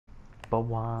But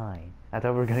why? I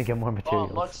thought we were gonna get more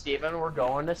materials. Oh, look, Steven, we're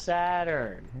going to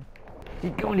Saturn.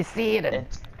 You're going to see it.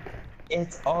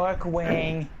 It's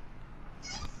Arcwing.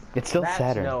 It's still That's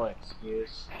Saturn. no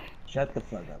excuse. Shut the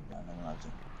fuck up, man. I'm not.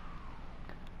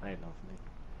 I know me.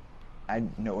 I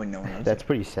know no one knows. That's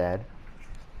pretty sad.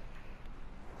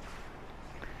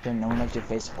 Then no one knows your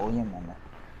face. Oh yeah, man.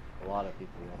 A lot of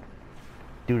people will.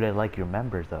 Dude, I like your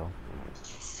members though.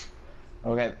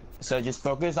 Okay, so just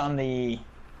focus on the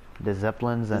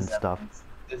Zeppelins and stuff.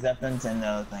 The Zeppelins and the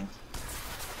other things.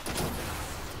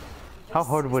 How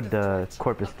hard would the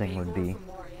Corpus thing would be?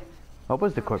 What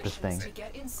was the Corpus thing? To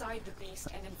get inside the beast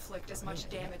and inflict as much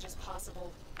damage as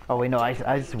possible. Oh wait, no, I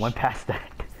just went past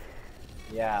that.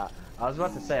 Yeah, I was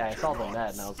about to say, I saw the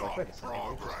net and I was like, wait a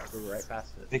second, we just flew right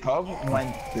past it. The cog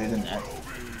went through the net.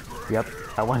 Yep,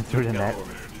 I went through the net.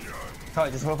 Oh,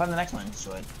 just go find the next one.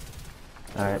 Destroy it.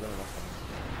 Alright.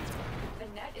 The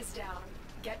net is down.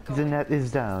 Get The going. net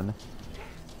is down.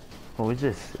 What was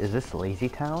this? Is this Lazy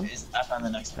Town? I found the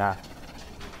next one. Ah.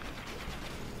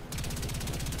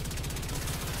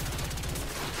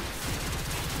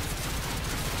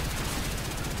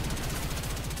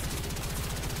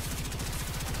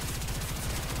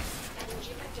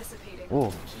 Energy dissipating. Oh.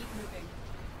 Keep moving.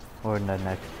 Or the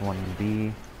next one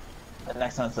be. The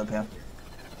next one's up here.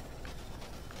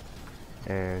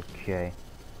 Okay.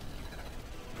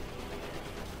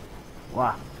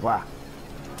 Wah, wah.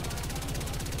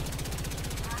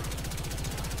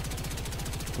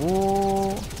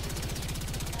 Ooh.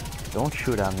 Don't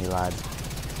shoot at me, lad.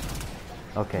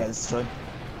 Okay. Yeah, destroy.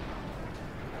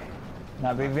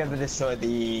 Now we have to destroy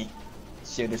the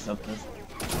shield disruptors.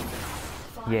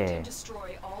 Find Yeah. and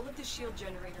destroy all of the shield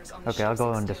generators on the Okay, I'll go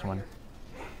ship's on this one. exterior.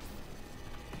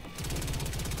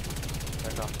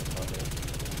 Check off the photo.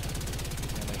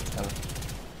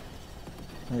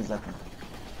 Where's that one?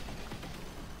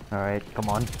 Alright, come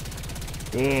on.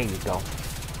 There you go.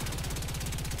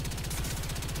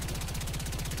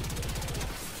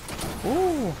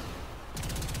 Ooh.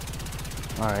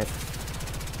 Alright.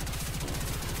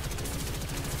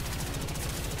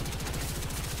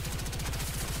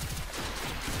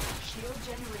 Shield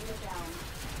generator down.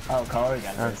 Oh, Koral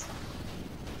got this.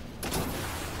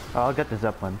 Oh, I'll get the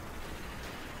Zeppelin.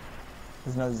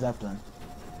 There's no Zeppelin.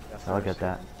 I'll get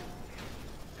that.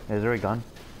 Is there a gun?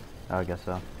 Oh, I guess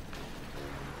so.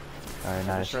 Alright,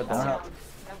 nice. Sure, I don't know. Now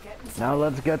get inside. Now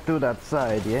let's get through that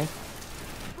side, yeah?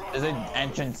 There's an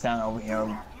entrance down over here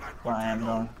where I am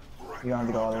going. You don't have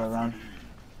to go all the way around.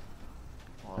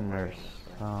 On their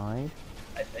side.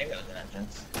 I think that was an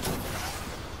entrance.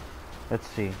 Let's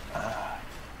see.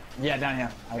 Yeah, down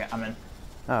here. I'm in.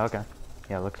 Oh, okay.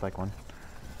 Yeah, looks like one.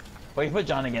 Well, you put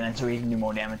John again in so he can do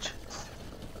more damage.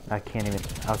 I can't even.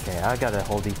 Okay, I gotta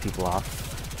hold these people off.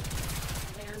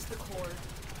 There's the core.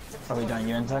 Are we done?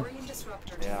 You inside?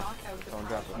 Disruptor to Yeah. knock out the Don't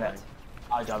drop the Yeah. thing.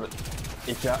 I'll drop it.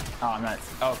 It's your. Oh, I'm not.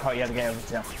 Oh, Carl, you have to get over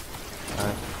too.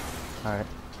 Alright. Alright.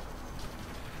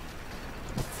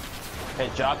 Hey,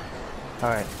 drop.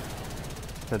 Alright.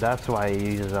 So that's why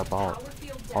he uses up power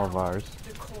field all of down. ours.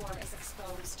 The core is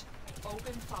exposed.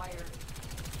 Open fire.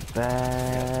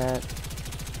 That.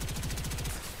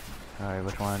 Alright,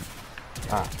 which one?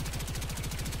 Ah.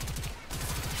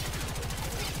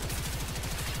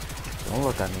 Don't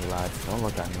look at me, lad. Don't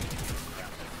look at me.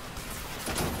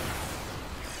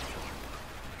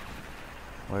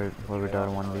 Where would the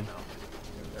other one be?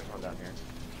 There's one down here.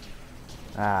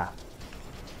 Ah.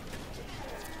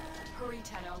 Hurry,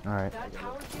 Tenno. Alright. That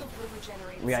power field will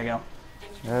regenerate. We gotta go.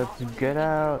 And you do Let's not want to get be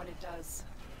out. What it does.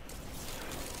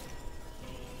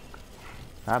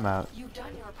 I'm out. You've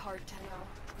done your part, Tenno.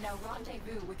 Now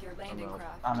rendezvous with your landing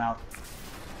craft. I'm out.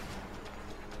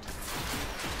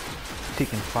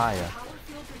 Taking fire. Power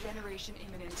field regeneration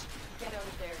imminent. Get out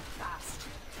of there fast.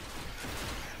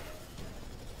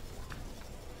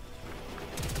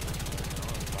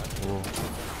 Whoa.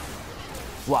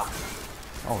 Wow.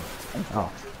 Oh.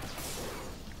 Oh.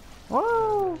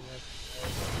 Whoa.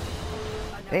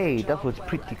 Hey, that was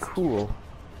pretty cool.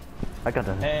 I got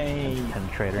a Hey.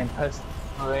 penetrator.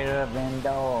 Impersonator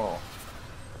window.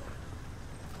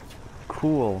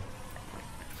 Cool.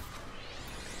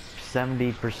 70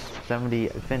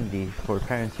 affinity for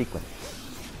parent sequence.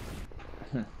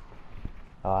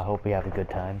 Oh, I hope we have a good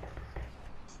time.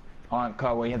 On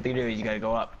Carl, what you have to do is you gotta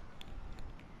go up.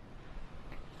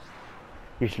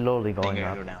 You're slowly Then going you up.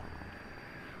 gotta go down.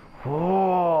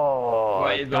 Whoa!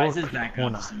 Wait, why is his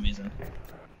background for some reason?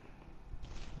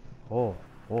 Oh,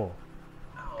 oh.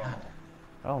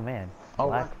 Oh man. Oh,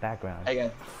 Black what? background. I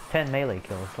got 10 melee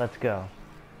kills. Let's go.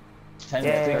 10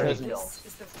 Yay. because This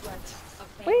is the threat of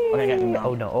Okay, get him down.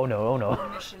 Oh no, oh no, oh no.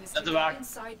 Mission is That's to a get back.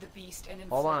 inside the beast and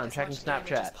Hold on, I'm inflict checking as much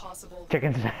damage as Snapchat. possible.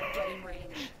 Chicken. Get in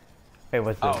range. Wait,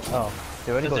 what's this? Oh,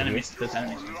 they already There's go here. enemies. There's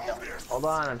enemies. Hold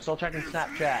on, I'm still checking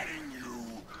Snapchat.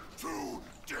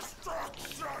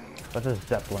 What's this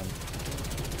Zeppelin?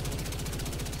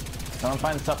 Someone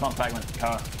find the stuff on fragment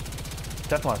car.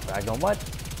 Zeppelin fragment, what?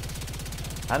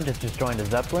 I'm just destroying the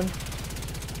Zeppelin?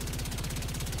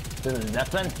 This is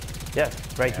Zeppelin? Yes,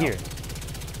 right here.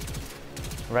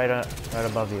 Right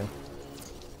above you.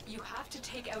 You have to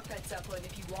take out that Zeppelin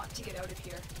if you want to get out of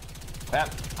here.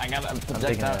 Yep, I got a taking it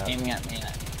projectile out. aiming at me.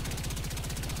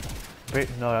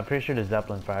 No, I'm pretty sure the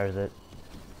Zeppelin fires it.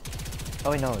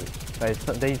 Oh wait, no. Right,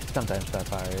 they sometimes start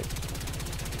fire it.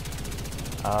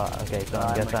 Okay, so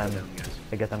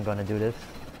I guess I'm gonna do this.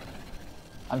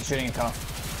 I'm shooting a car.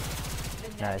 The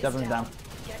net Nice. is Zeppelin's down.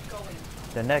 Get going.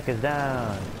 The neck is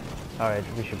down. Alright,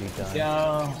 we should be done.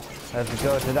 Yo. Let's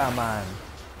go to that mine.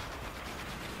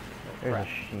 There's Crap. a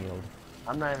shield.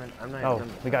 I'm not even. Oh,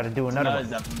 we gotta do another Another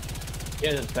one. Zeppelin.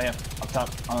 Here's a player up top,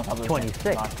 on top of the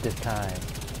 26 rock. this time.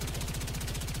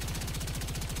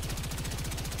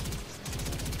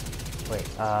 Wait,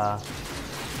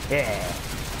 yeah.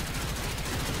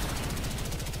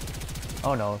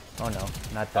 Oh no, not Oh,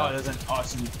 that. there's an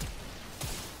awesome.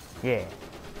 Yeah.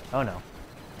 Oh no.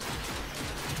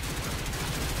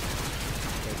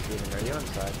 Steven, are you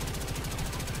inside?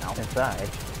 Inside.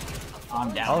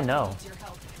 I'm down. Oh no. Needs your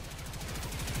help.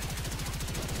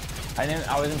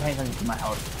 I wasn't paying attention to my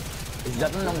health. Is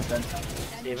Zeppelin almost dead?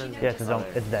 Steven? Yes,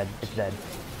 it's dead. It's dead.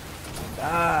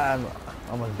 Ah, I'm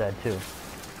almost dead too.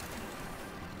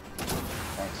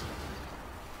 Thanks.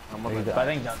 I'm Are you on the dead? But I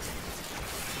think that's.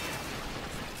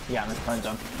 Yeah, I'm trying to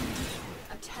jump.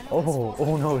 A tenno has Oh,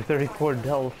 fallen. oh no, 34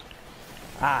 health.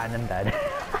 Ah, and I'm dead.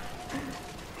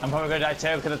 I'm probably gonna die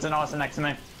too because it's an arson next to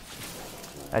me.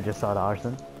 I just saw the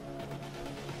arson.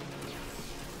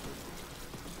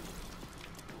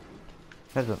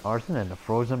 There's an arson and a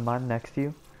frozen mine next to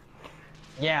you.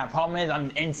 Yeah, problem is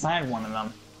I'm inside one of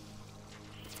them.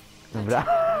 Needs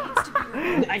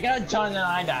to be I got a challenge and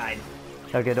I died.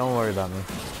 Okay, don't worry about me.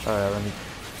 Alright, let me...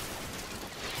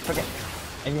 Forget.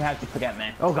 If you have to forget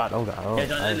me. Oh god, oh god. Oh, Yeah,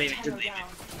 don't leave it. tenno Just leave down.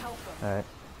 it. Help them. Alright.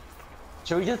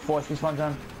 Should we just force respawn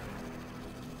time?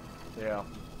 Yeah.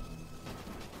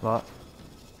 What?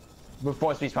 We're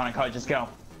force respawning, car. Just go.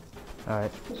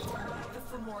 Alright. The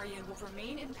Fomorian will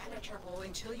remain impenetrable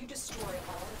until you destroy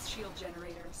all its shield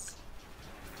generators.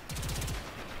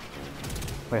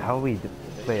 Wait, how are we...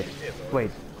 Wait.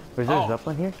 Was there Oh. a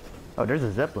Zeppelin here? Oh, there's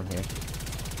a Zeppelin here.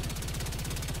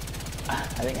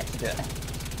 I think I should do it.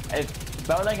 It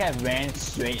felt like I ran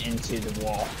straight into the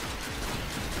wall.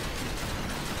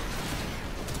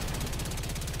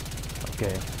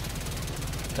 Okay.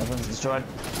 Zeppelin's destroyed.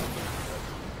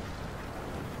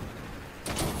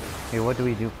 Hey, what do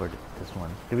we do for this one?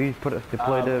 Do we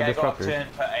deploy the Gotta go up to disruptors? it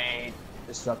and put a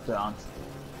disruptor on.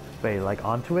 Wait, like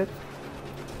onto it?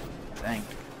 I think.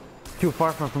 Too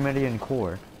far from Meridian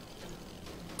core.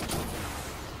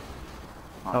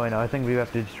 Oh wait, no, I think we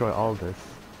have to destroy all this.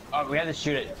 Oh, we have to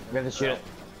shoot it. We have to shoot it.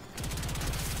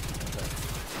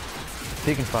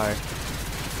 Beacon fire.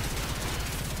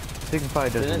 Beacon fire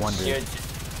does There's a wonders. shear,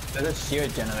 there's a shear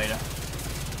generator.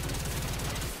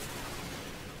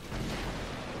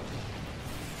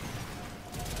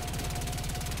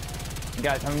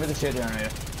 Guys, come with the shear generator.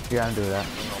 Yeah, I'm doing that.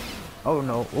 Oh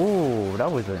no, ooh,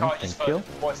 that was an Oh, instant just kill.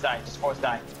 force die. Just force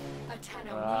die. A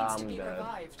tenno needs to I'm be dead.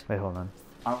 revived. Wait, hold on.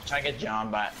 I'll try to get John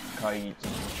back. Call you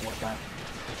just force die.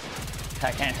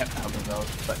 I can't help them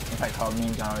both, but in fact, me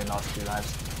and John already lost 2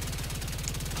 lives.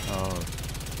 Oh,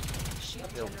 Shield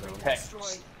generator Okay.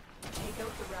 destroyed. Take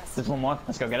out the rest. There's one more.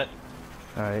 Let's go get it.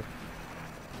 alright.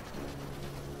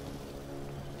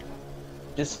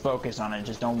 Just focus on it.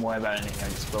 Just don't worry about anything.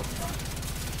 Just focus on it.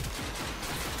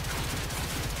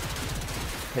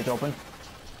 Page open.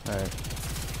 Alright.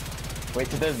 Wait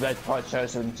till the red part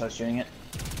shows so we can start shooting it.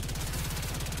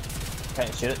 Okay,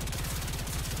 shoot it.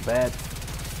 Bad.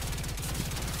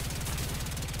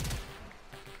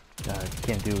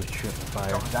 Can't do shoot fire.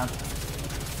 Drop it down.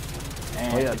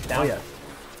 And Oh yeah, it's down. oh yeah.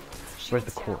 Where's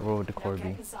the Shields core? down. Where would the Now core get be?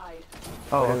 inside.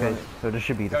 Oh, Wait, okay. wait. So this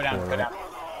should be the Go down, core, go right? down.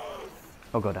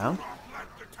 Oh, go down?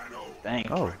 Dang.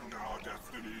 Oh,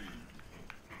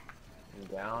 I'm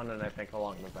down and I think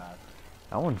along the path.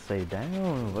 I wouldn't say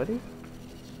down, buddy.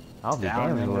 I'll be Down,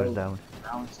 damned if it then was down.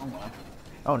 Down somewhere.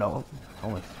 Oh no,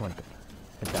 almost went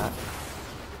hit that.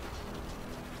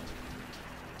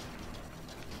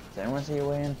 Does anyone see a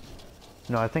way in?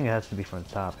 No, I think it has to be from the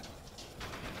top.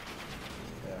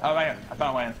 Oh, right here. I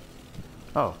found a way in.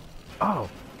 Oh, oh,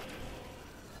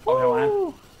 Oh, here, way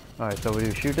in. Alright, so we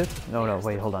do shoot this? No, no, There's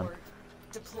wait, the hold on. core.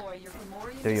 Deploy your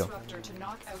Fomorian There you go. disruptor to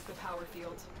knock out the power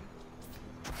field.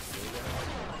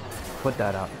 Put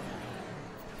that out.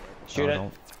 Shoot Oh, it.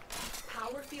 don't.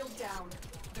 Power field down.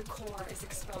 The core is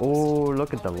exposed. Oh,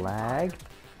 look at the Open lag. fire.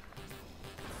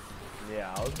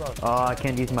 Yeah, I was about to Oh, I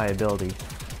can't use my ability.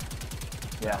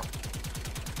 Yeah.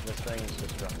 this thing is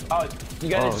destructive. Oh, you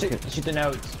gotta Oh, shoot, okay. shoot the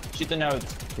nodes. Shoot the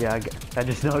nodes. Yeah, I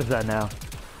just noticed that now.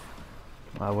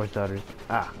 Where's the others?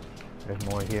 Ah, there's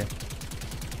more here.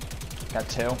 Got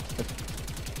two.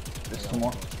 There's two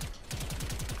more.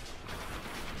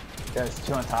 There's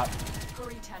two on top.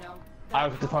 Hurry, Tenno. I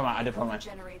That deploy my- I power deploy will my-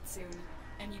 regenerate soon,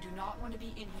 and you do not want to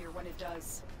be in here when it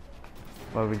does.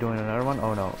 Are we doing another one?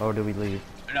 Oh no. Or do we leave?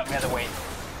 No, we have to wait.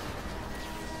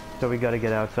 So we gotta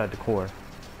get outside the core.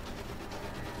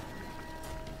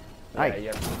 Yeah, Aye. you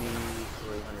have to be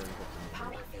 350.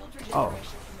 Power field Oh.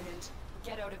 regeneration imminent.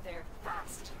 Get out of there,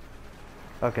 fast.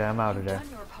 Okay, I'm out of You've there. done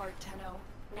your part, Tenno.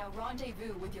 Now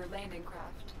rendezvous with your landing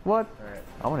craft. What? Alright.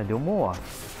 I want to do more.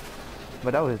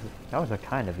 But that was a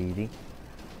kind of easy.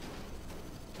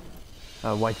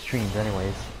 White streams,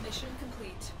 anyways. Mission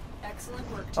complete.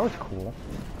 Excellent work, That was Tenno. cool.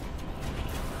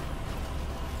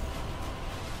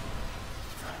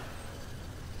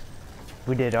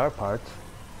 We did our part.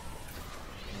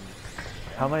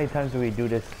 How many times do we do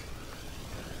this?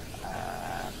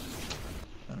 I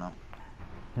don't know.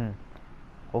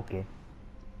 Okay.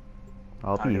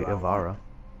 I'll I'll be do our Ivara.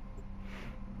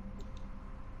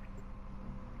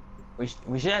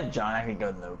 We should have John actually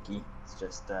go Loki. It's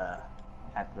just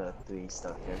have the three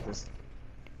stealth characters.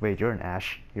 Wait, you're an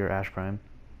Ash. You're Ash Prime.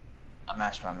 I'm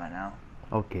Ash Prime right now.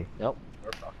 Okay. Yep,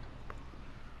 we're fucked.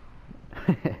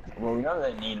 Well, we don't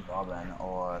really need Robin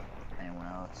or anyone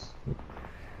else.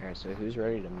 Alright, so who's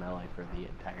ready to melee for the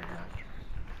entire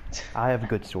match? I have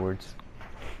good swords.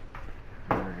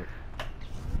 Alright.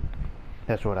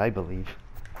 That's what I believe.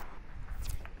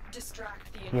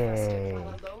 Distract the Yay. infested while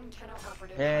a lone Tenno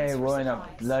operative Hey, hunts for we're in a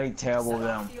supplies. bloody terrible Set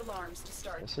off room. the alarms to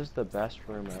start. This is the best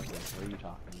room ever. What are you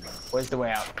talking about? Where's the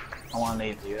way out? I want to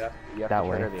leave. You have That to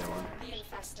way. trigger the alarm. The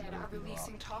infested are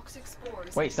releasing toxic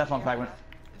spores. Wait, into stuff the on fragment. area.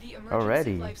 The emergency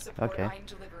Already? life support Okay. I'm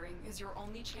delivering is your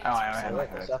only chance Oh, I for already have I my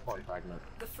like the survival. Cephalon fragment.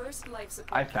 The first life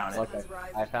support I found it. capsule has Okay,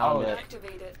 arrived. I found it.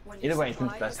 Activate it when Either your way, it's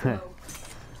supply is infested. low.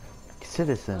 Look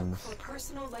Citizens. for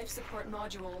personal life support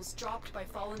modules dropped by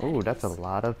fallen Oh, that's a enemies.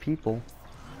 lot of people.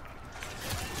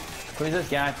 Who's this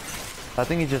guy? I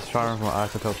think he's just farming from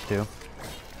isotopes too.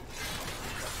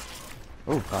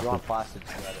 Oh, You want plastic. plastic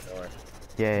to out the door.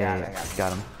 Yeah, Yeah, yeah, I got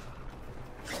got him.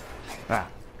 Ah,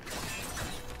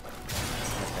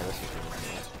 Okay, this is good.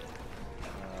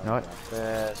 You know what?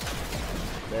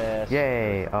 This.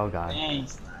 yay! Oh god.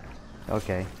 Thanks.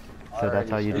 Okay, so that's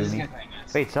how you do Who's me. this guy?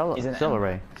 Wait, He's an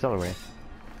Celeray.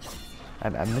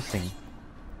 I'm missing.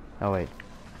 Oh wait.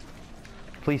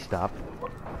 Please stop.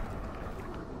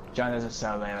 John, there's a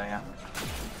cell right here.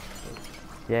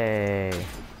 Yay!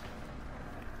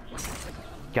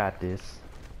 Got this.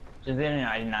 Just then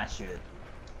I did not shoot it.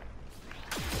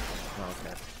 Oh,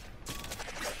 okay.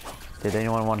 Did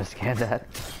anyone want to scan that?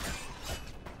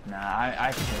 Nah,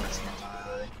 I can do this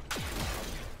already.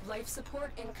 Life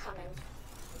support incoming.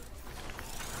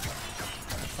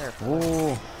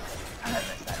 Ooh. I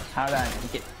missed that. How did I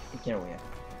get over here?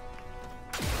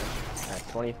 Alright,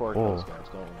 24 Oh. kills, guys.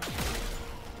 Go on.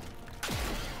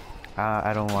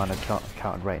 I don't want to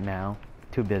count right now.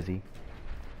 Too busy.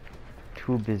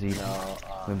 Too busy No,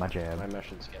 with my jab. my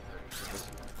missions get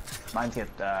 30. Mine's get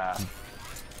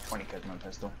 20 kills with my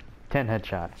pistol. 10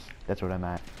 headshots. That's what I'm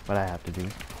at. What I have to do.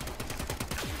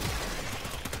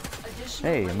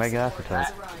 Additional Hey, life Mega support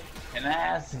Acetate. has arrived. And I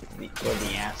asked the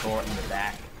asshole in the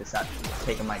back to stop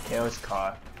taking my kills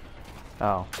car.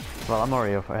 Oh. Well, I'm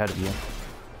already ahead of you.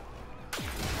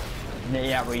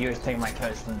 Yeah, but you was taking my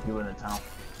kills from you in the town.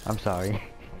 I'm sorry.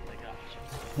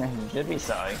 You should be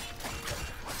sorry.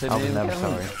 So I was do we never get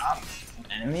them sorry. from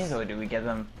enemies or do we get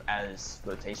them as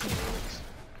rotation units?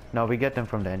 No, we get them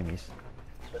from the enemies.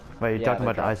 Wait, you're talking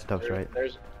they about the drop- isotopes, right?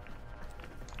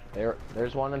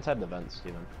 There's one inside the vent,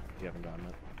 Steven. If you haven't gotten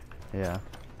it. Yeah.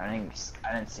 I didn't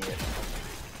see it.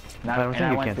 I don't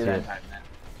think you went can through see that it. time then.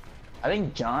 I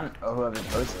think John or whoever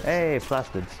posted. Hey,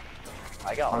 plastids.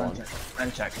 I got one.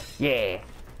 Uncheck. Yeah.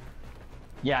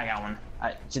 Yeah, I got one.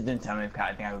 I just didn't tell me if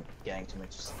I think I was getting too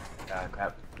much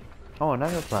crap. Oh,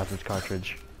 another plastids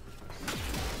cartridge.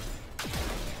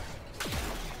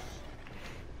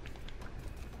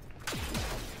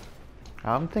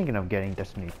 I'm thinking of getting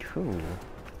Destiny 2.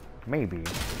 Maybe.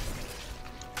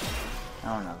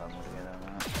 I don't know if I'm gonna get it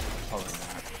or not. Probably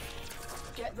not.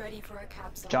 Get ready for a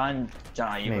capsule. John,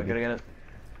 are you Maybe. gonna get it?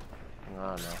 I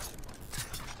don't know.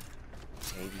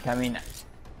 Maybe.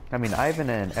 I mean, Ivan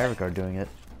and Eric are doing it,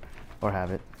 or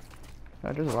have it.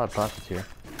 Oh, there's a lot of process here.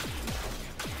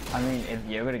 if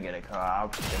you're gonna get a car, I'll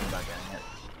think about getting it.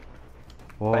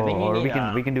 Whoa, I think you or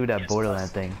need, we can do that PS Borderland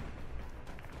Plus. thing.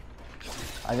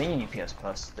 I think you need PS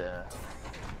Plus to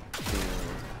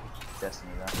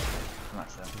Destiny though. I'm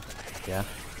not sure. Yeah.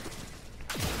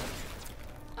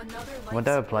 Another Would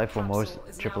that life apply support for most capsule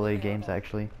is now AAA games available.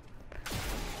 actually?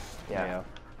 Yeah.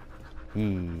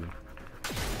 Yee.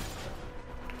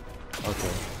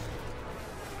 Okay.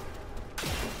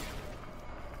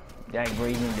 Yeah, I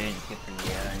agree. You need to get the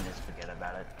year and just forget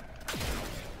about it.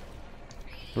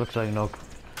 Looks like no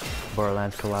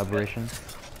Borderlands collaboration.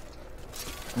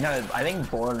 No, I think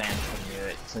Borderlands can do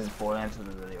it since Borderlands was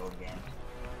a really old game.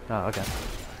 Oh, okay.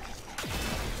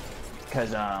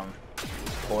 Because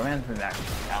Borderlands been back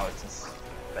now. It's just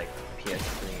like PS3,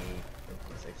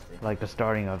 360. Like the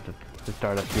start of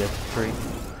PS3.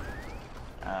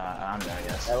 I don't know, I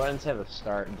guess. I wouldn't say the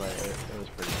start, but it was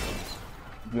pretty close.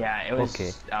 Yeah, it was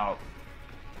Okay. out.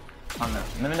 I don't know.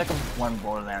 Let me look up one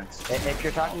Borderlands. If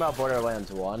you're talking about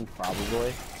Borderlands 1,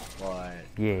 probably, but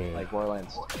Yeah. like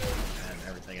Borderlands 2 and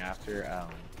everything after,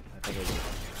 I think it was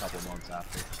a couple months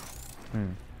after.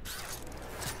 Hmm.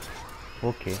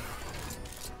 Okay.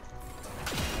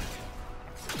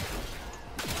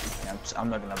 Yeah, I'm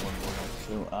looking up one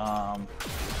Borderlands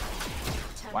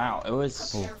 2. Wow, it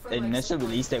was the initial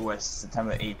release date was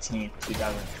September 18th,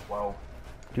 2012.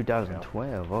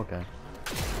 2012, okay.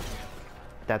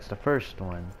 That's the first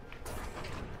one.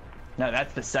 No,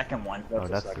 that's the second one. Oh,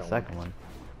 that's the second one.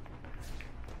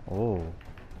 Oh.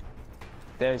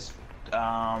 There's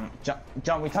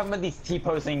John, we talked about these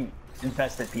T-posing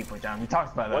infested people, John. We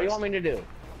talked about those. What do you want me to do?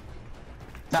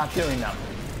 Stop doing them.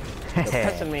 You're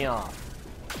pissing me off.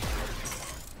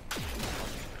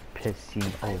 Pissing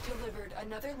I've off. delivered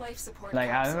another life support Like,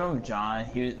 I capsule. remember John,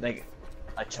 he was like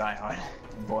a tryhard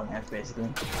in Borderlands, basically.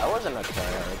 I wasn't a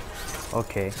tryhard.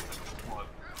 Okay.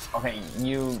 Okay,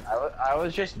 you... I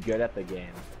was just good at the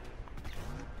game.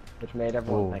 Which made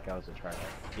everyone Ooh. think I was a tryhard,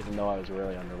 even though I was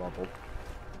really underleveled.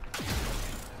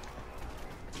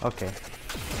 Okay.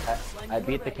 I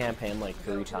beat the campaign like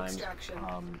Go 3 to times extraction.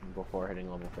 before hitting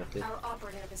level 50. Our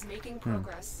operative is making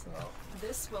progress.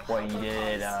 This will What, help you our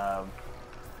did, cause.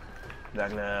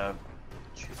 regular,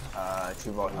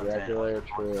 True Vault Hunter. Regular,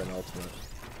 true, and ultimate.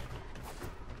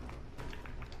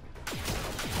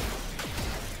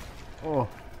 Oh.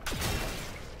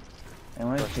 And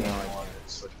what Switch team my- was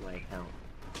this? Switch my account.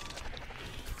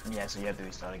 Yeah, so you have to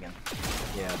restart again.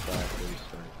 Yeah, so I have to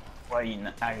restart. Well, you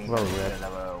actually Well, got rip. to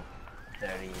level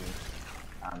 30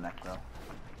 on that though.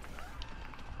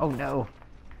 Oh no.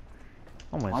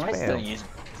 Almost Why am I still failed. using?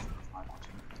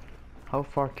 How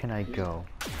far can I go?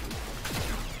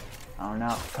 I don't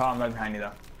know. Carl, I'm right behind you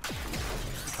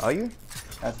though. Are you?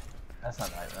 That's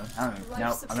not right though. I don't know. Life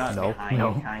No, I'm not No, behind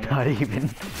no, you, kind not of. even.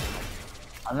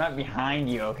 I'm not behind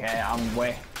you, okay? I'm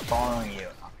way following you.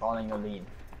 I'm following your lead.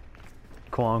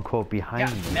 Quote unquote behind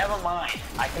Yeah, me. never mind.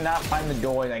 I cannot find the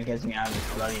door that gets me out of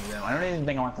this bloody room. I don't even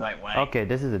think I went the right way. Okay,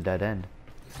 this is a dead end.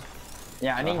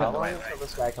 Yeah, I didn't How go the long right way. until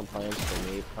this guy complains for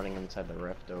me putting him inside the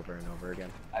rift over and over again?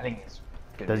 I think it's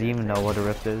good. Does he even know what a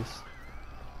rift is?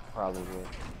 Probably.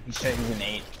 He said he's an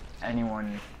 8.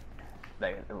 Anyone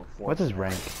like level 4. What's his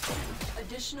rank?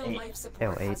 Additional 8. life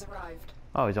support Oh, 8. has arrived.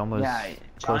 Oh, he's almost Yeah,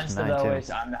 close John's to the 9 lowest,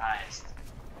 too. I'm the highest.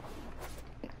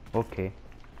 Okay.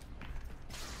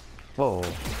 Whoa.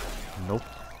 Nope.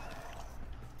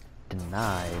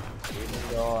 Denied. Even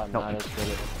though I'm Nope. not as good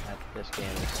at this game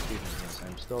as Steven is,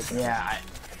 I'm still good. Yeah,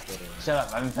 Shut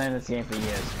up, I've been playing this game for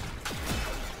years.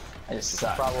 I just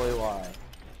suck. Probably why.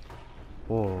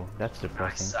 Whoa, that's I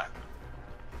depressing. suck.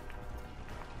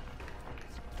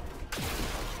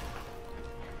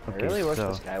 I Okay, really wish so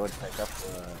this guy would pick up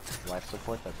the life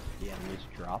support that the enemies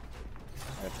drop.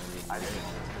 I didn't.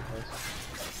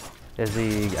 is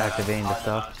he activating the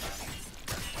stuff?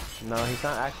 No, he's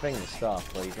not activating the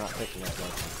stuff, but he's not picking up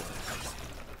life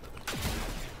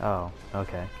support. Oh,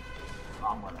 okay.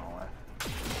 I'm running away.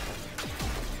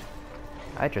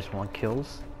 I just want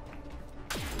kills.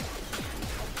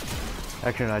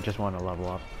 Actually, no, I just want to level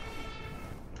up.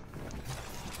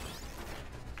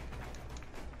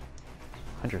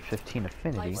 115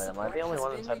 affinity. Life Wait, am I support the only has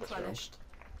one been inside this room? replenished.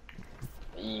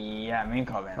 Yeah, me and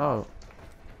Carl ran Oh.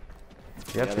 Yep,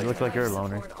 The you other look like you're a Life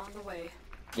loner. support on the way.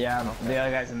 Yeah, the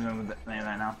other guy's in the room with me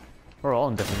right now. We're all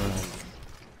in different rooms.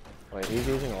 Wait, who's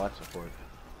using a life support?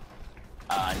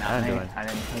 Not I'm me. doing. I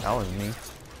didn't. That was me.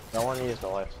 No one used a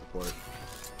life support.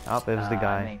 Oh, it was the I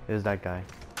guy. think- It was that guy.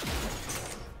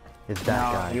 It's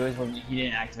that No, guy. he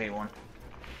didn't activate one.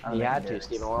 don't He think had it to, is.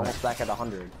 Steven. We're almost back at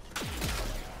 100.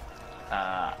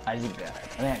 I think that. I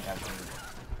think I got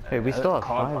Hey, we still have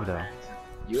 5 though.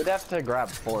 You would have to grab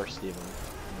 4, Steven,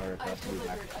 in order for us to be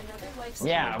back.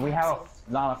 Yeah, we have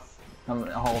a lot of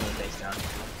a hole in the face down.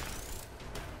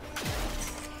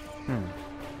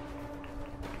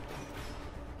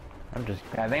 I'm just.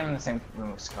 Yeah, I think I'm in the same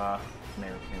room with Scar.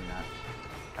 Maybe not.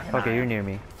 Okay, you're near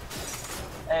me.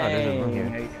 Oh, there's a room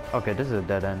here. Okay, this is a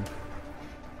dead end.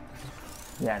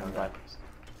 Yeah, no doubt.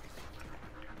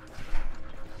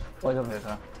 What's up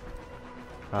there,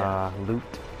 huh? Loot.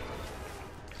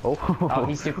 Oh, Oh,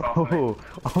 he's too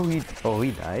close.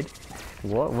 he died.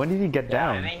 What? When did he get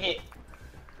Yeah, I down? think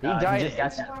he died. just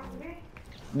got down.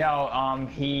 No,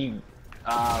 he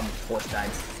force died.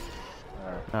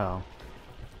 Oh.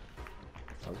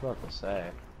 I was about to say.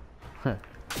 Huh.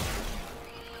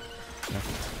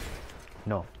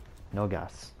 No. No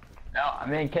gas. No, I'm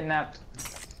being kidnapped.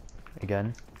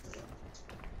 Again.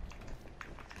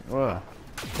 Ugh.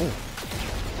 Ooh.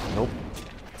 Nope.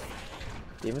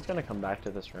 Steven's gonna come back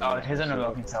to this room. Oh, here's another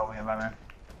broken cell we have by there.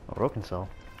 A broken cell.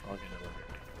 I'll get it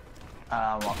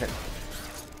later. Walk it.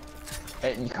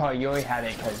 You already had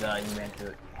it because you ran through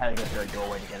it. Had to go through a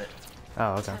doorway to get it.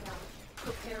 Oh, okay.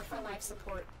 Prepare for life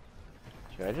support.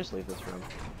 Should I just leave this room?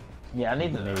 Yeah, I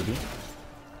need the. Maybe.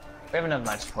 We have enough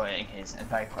life support in case. In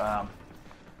fact, I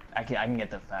can get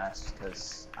them fast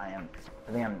because I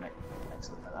think I'm next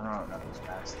to the bed. I don't know if it's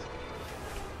fast.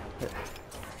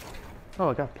 Oh,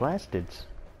 I got plastids.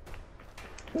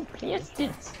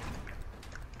 Plastids.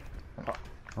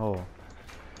 Oh.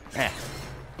 There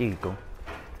you go.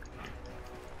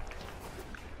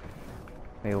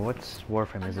 Wait, what's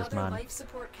Warframe is this Another man? life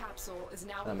support capsule is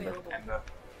now Ember. available. Ember.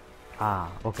 Ah,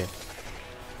 okay.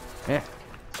 Yeah.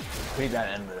 Pretty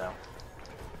bad Ember though.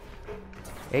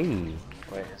 Hey.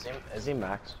 Wait, is he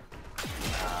max?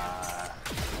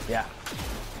 Yeah.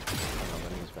 Oh,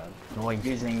 then he's bad. Noise.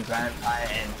 Using Granite Pie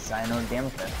and Cyano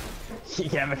Gamma.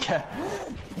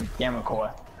 Gamma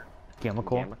Core. Gamma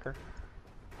core. Gamaker?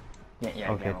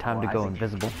 Yeah, Okay, Gamma time Core, to go I think.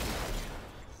 invisible.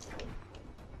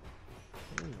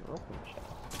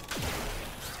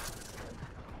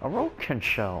 A broken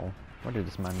shell. Where did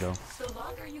this man go? The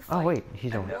longer you Oh fight, wait,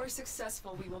 he's the over. more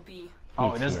successful we will be.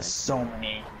 Oh, He's there's here. so many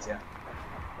agents, yeah.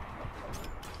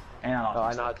 And Oh,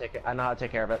 I know how to take it. I know how to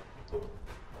take care of it.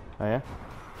 Oh yeah?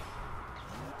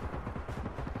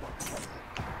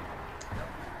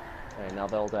 Okay, now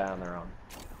they'll die on their own.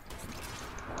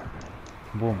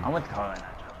 Boom. I'm with Koral now.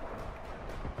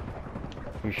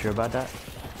 You sure about that?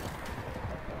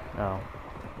 Oh.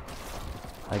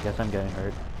 I guess I'm getting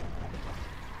hurt.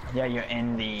 Yeah, you're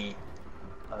in the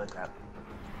other crap.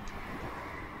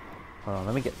 Hold on,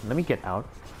 let me get out.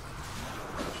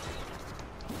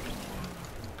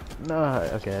 No,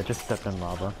 okay, I just stepped in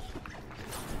lava.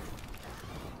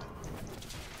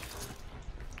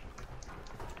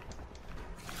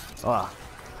 Ah.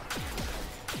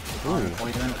 Ooh.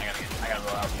 Poison. I gotta go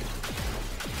out.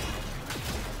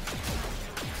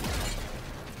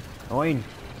 Oin.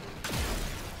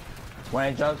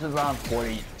 When it drops around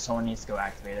 40, someone needs to go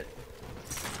activate it.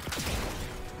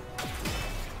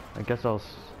 I guess I'll.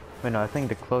 Wait, no, I think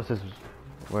the closest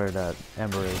where that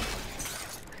ember is.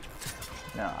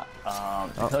 No,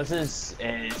 the closest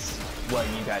is where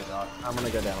you guys are. I'm gonna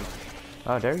go down.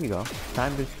 Oh, there you go.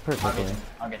 Timed it perfectly.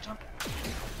 I'll get you.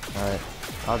 Alright,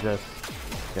 I'll just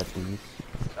get these.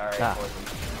 Sorry, Ah. poison.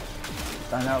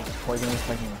 I know, poison was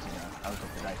taking me to I was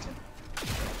with the dice in.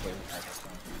 Poison attack.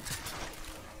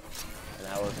 And I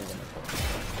wasn't gonna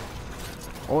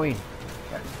Oin.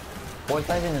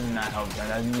 Poison does not help,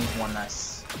 that means one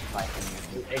less life in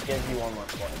you. It gives you one more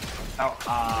point. Oh,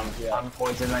 Yeah. I'm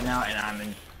poisoned right now and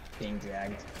I'm being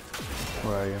dragged.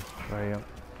 Where are you? Where are you?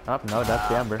 Oh, no, that's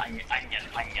the ember. I can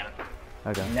get it.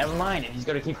 Okay. Never mind, he's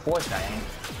gonna keep force dying.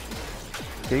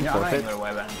 Did he No, I'm not forfeit? even gonna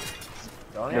worry about him.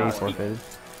 Don't Yeah, he worry. forfeited.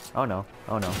 Oh no.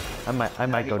 Oh no. I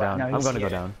might go down. No, I'm he's gonna go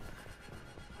here. down.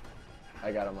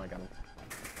 I got him. I got him.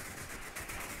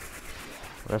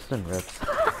 Rest in rips.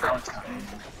 Oh, it's coming.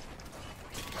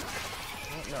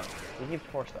 No, he keeps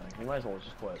force dying. You might as well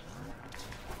just quit.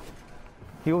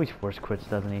 He always force quits,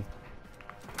 doesn't he?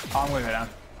 Oh, I'm gonna go down.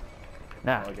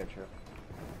 Nah. I'll get you.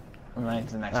 I'm running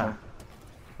to the next Ah. one.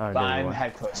 Oh, But there you I'm are.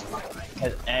 head close.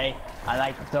 Because A, I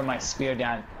like to throw my spear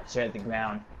down straight at the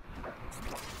ground.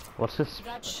 What's this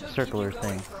That should circular keep you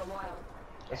going thing? for a while.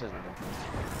 This isn't good.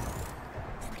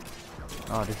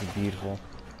 Oh, this is beautiful.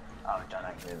 Oh, John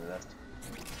activated that.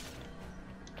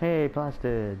 Hey,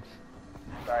 plastids.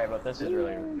 Sorry, but this is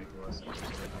really ridiculous.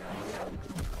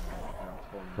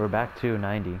 We're back to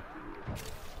 90.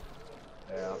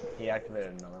 Yeah, he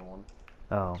activated another one.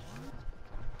 Oh.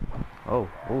 Oh,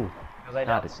 ooh. Because I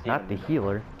Not, doubt Steven not the did that.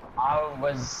 healer. I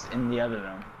was in the other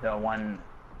room,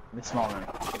 the small room.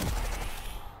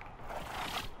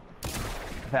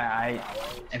 In fact,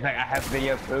 I have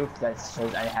video proof that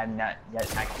shows I had not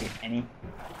yet activated any.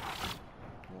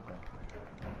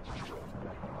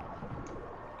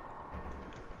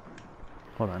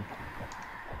 Hold on.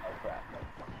 Oh crap.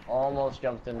 Almost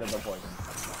jumped into the poison.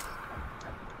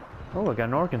 Oh, I got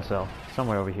an organ cell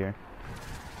somewhere over here.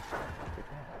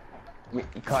 You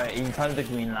caught the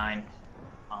green line.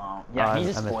 Yeah, he I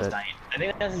just missed forced it. dying. I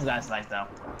think that's his last life though.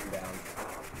 I'm down.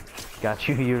 Got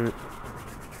you.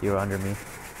 You're under me.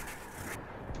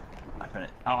 I put it.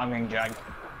 Oh, I'm getting dragged.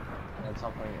 And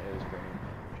something is green.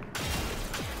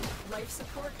 Life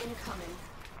support incoming.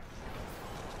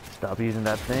 Stop using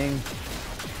that thing.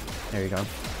 There you go.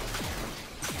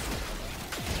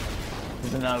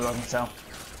 There's another broken cell.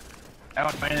 Oh,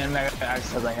 right in the mega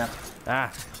axe right here.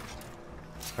 Ah.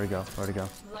 Where'd it go? Where'd it go?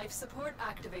 Life support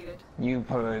activated. You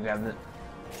probably grabbed it.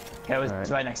 Okay, it was Alright.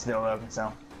 right next to the broken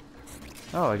cell.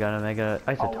 Oh, I got a mega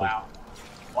Oh isotope. wow.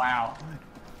 Wow.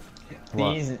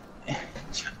 What? These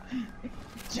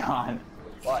John.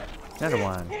 What? Another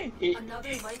one. He Another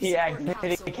life he support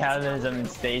activated capsule catalysm in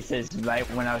stasis right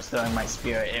when I was throwing my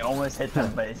spear. It almost hit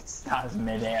them, but it stops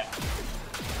midair.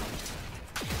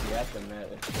 You have to admit,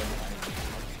 it's good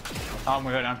timing. Oh, I'm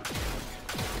gonna go down.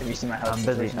 Have you seen my health I'm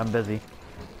busy. situation? I'm busy.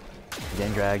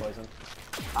 Getting dragged. Poison.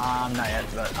 Not yet,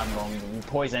 but I'm going to be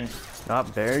poisoned. Oh,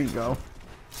 there you go.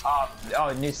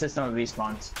 Oh, new system of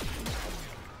respawns.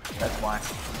 That's why.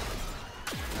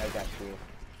 I got you.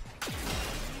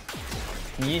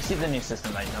 You see the new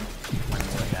system right now? When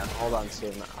you look down. Hold on,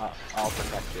 Steven. I'll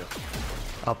protect you.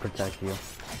 I'll protect you.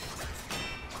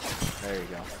 There you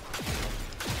go.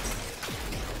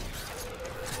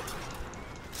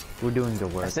 We're doing the I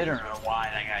work. still don't know why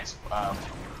that guy's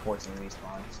forcing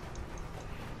respawns.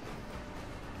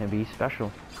 Can be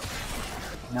special.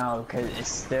 No, because it's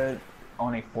still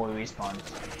only 4 respawns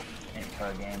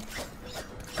per game.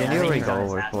 Can And you I think already he's go on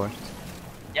his over last- 4?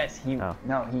 Yes, Oh.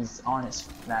 No, he's on his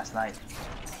last night.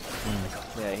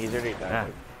 Yeah, he's already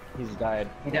died. Ah. He's died.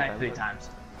 He died 3 times.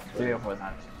 3 or 4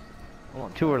 times.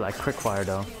 2 are like quick fire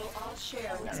though. We will all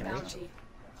share this bounty.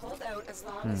 Hold out as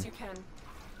long as you can.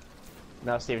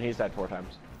 No, Steven, he's died 4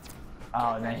 times.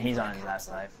 Oh, and then he's on his last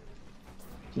life.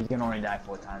 He can only die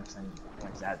 4 times, and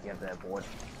once that, you have that board.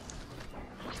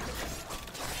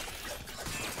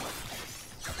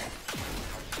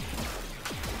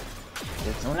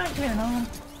 Did someone activate another one?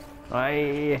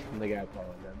 I. The guy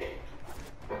probably did.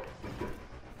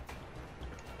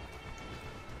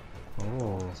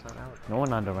 Oh. No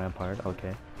one on the rampart.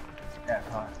 Okay. Yeah,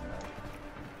 huh.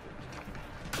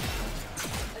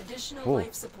 Additional Whoa.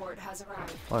 life support has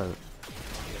arrived. What?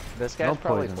 This guy's No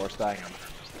probably poison. forced dying on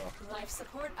purpose, though. Life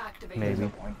support activated. Maybe.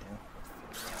 There's no point to.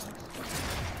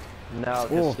 No, Ooh.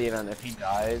 because Steven, if he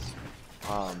dies,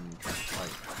 like,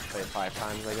 say 5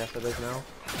 times, I guess it is now,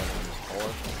 and then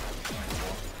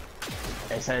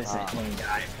 4, It says that when you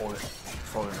die, 4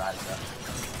 revives stuff.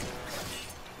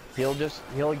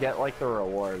 he'll get, like, the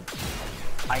rewards.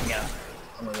 I can get him.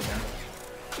 I'm gonna go down.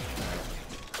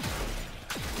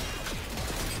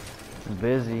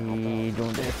 Busy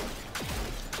doing this.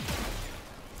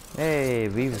 Hey,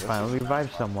 we finally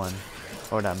revived someone.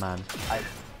 Or that man. I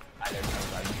didn't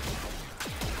revive him.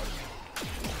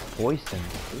 Poison.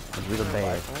 It's real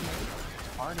bad.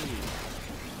 Party.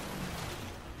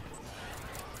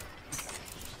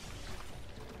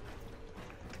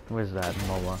 Where's that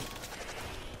MOA?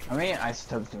 How many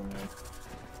isotopes do we need?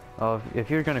 Oh, if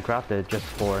you're gonna craft it, just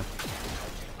 4.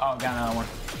 Oh, got another one.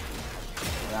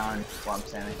 Down while I'm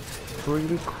standing.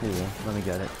 Pretty cool. Let me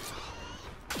get it.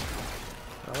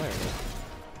 Oh, wait.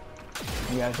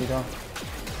 You guys be going?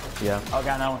 Yeah. Oh,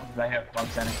 got another one right here while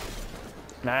I'm standing.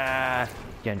 Nah.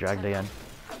 Getting dragged again.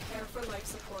 Prepare for life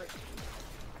support.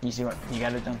 You see what? You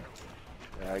got it done?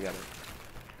 Yeah, I got it.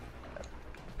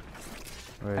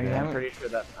 Where I is it? haven't- I'm pretty sure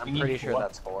that. I'm We need pretty sure 4.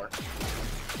 that's 4.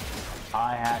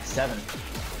 I had 7.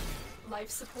 Life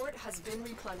support has been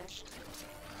replenished.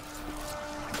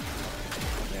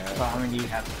 Yeah. So how many do you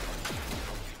have?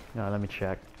 No, let me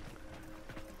check.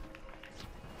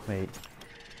 Wait.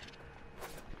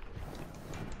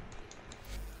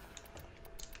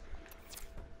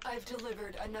 I've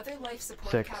delivered another life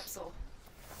support 6. capsule.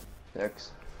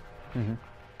 6. Mm-hmm.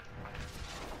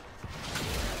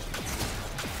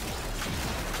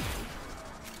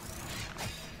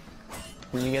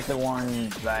 Did you get the one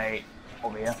right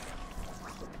over here?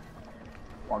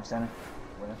 While I'm standing?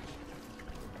 Over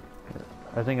here?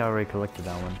 I think I already collected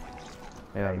that one.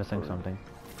 Maybe I'm Right, missing cool. something.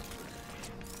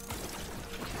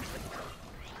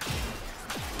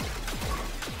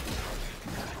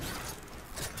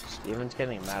 Steven's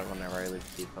getting mad whenever I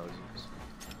leave T poses.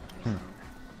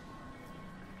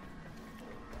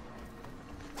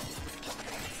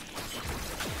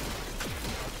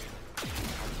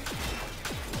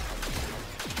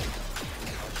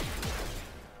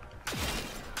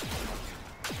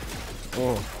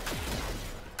 Oh.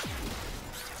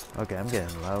 Okay, I'm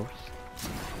getting low.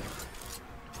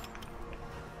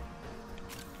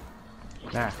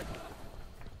 Nah.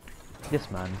 Yes,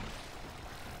 man.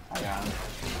 I got him.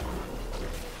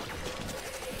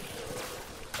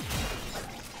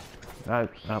 Oh,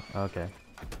 okay.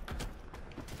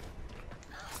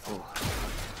 Ooh.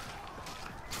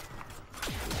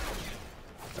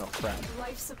 Oh crap.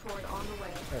 Life support on the way.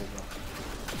 There you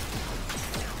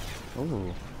go.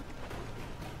 Ooh.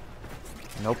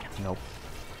 Nope, nope.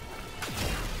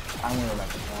 I'm gonna go back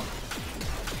to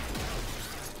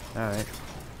the Alright.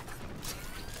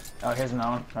 Oh, here's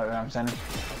another one. Right where I'm sending.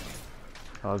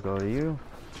 I'll go to you.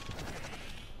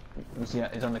 You see,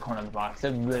 it's on the corner of the box.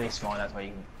 They're really small, that's why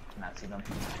you cannot see them.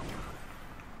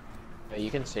 Yeah,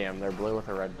 you can see them. They're blue with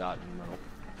a red dot in the middle.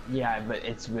 Yeah, but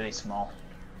it's really small.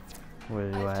 Where are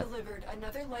you I've at? delivered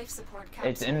another life support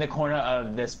capsule. It's in the corner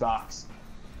of this box.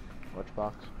 Which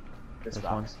box? This This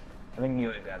box. I think you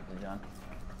would grab it, John.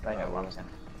 Right here, Oh, where I'm well.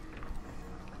 sending.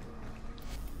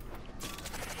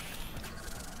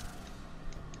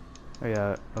 Oh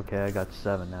yeah, okay, I got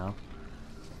 7 now.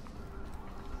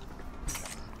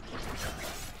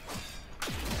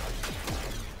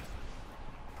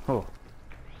 Oh.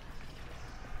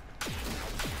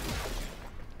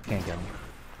 Can't get him.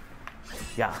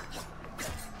 Yeah.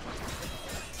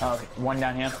 Oh, okay. One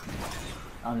down here.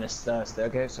 On this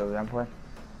staircase, so down play.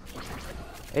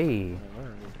 Hey,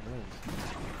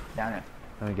 Down here.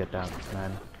 let me get down,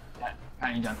 man.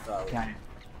 Behind you, John. Behind you.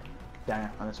 Down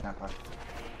here, on this map part.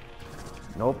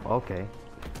 Nope, okay.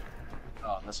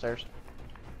 Oh, on the stairs?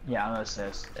 Yeah, on those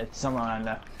stairs. It's somewhere on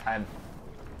the...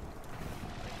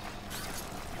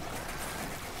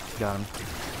 Got him.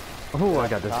 Oh, I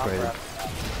got discrated.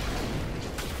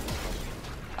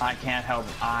 I can't help.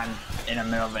 I'm in the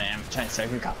middle of an am trying to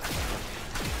save you. Carl,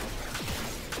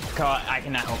 I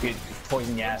cannot help you.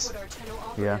 Poison gas. What our Tenno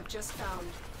Yeah. operative just found.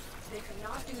 They could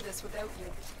not do this without you.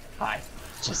 Hi.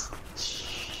 Just...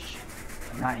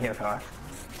 I'm not here, Carl.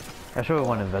 I should have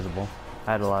went invisible.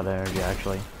 I had a lot of energy,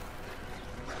 actually.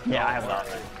 Yeah, I have that.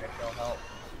 Help.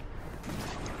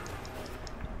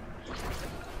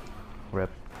 Rip.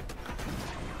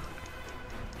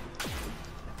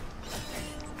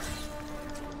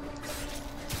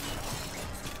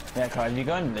 Yeah, Carl, you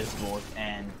go invisible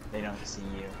and they don't see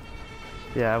you.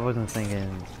 Yeah, I wasn't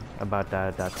thinking about that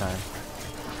at that time.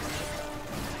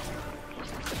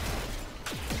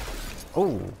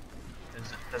 Oh,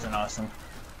 There's an awesome...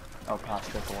 Oh,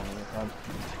 plastic one in your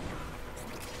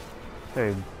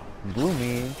head. they blew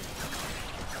me.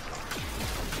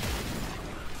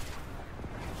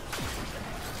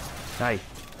 Nice.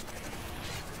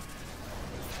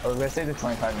 Oh, we're gonna say the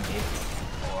 25 and 8.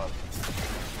 Or...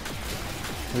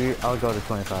 I'll go to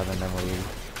 25 and then we'll leave.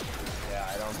 Yeah,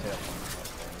 I don't see that one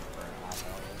for half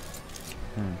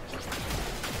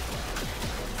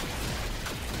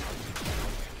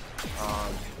hour.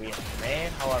 We may,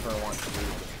 however, want to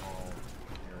leave the small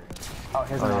area. Oh,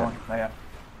 here's Oh, another yeah. one. Right here.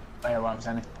 Right here where I'm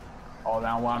standing. All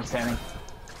down where I'm standing.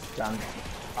 Down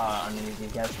underneath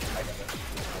these guys. Right here.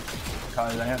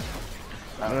 Carl, right here.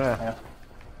 Right here.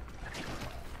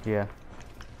 Yeah.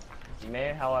 You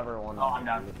may, however, want to... Oh, I'm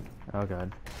down. Oh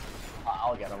god.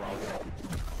 I'll get him, I'll get him.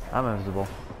 I'm invisible.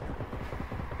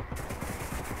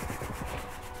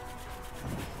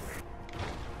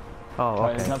 Oh, But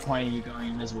okay. there's no point in you going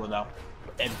invisible though.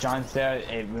 If John's there,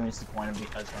 it ruins the point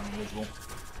of us going invisible.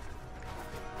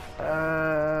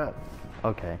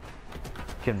 Okay.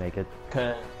 Can make it.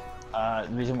 Cause, the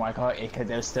reason why I call it, cause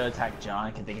they'll still attack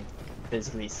John, cause they can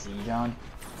physically see John.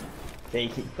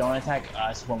 Don't attack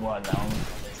us when we're alone,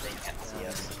 because they can't see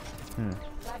us.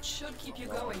 That should keep you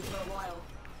going for a while.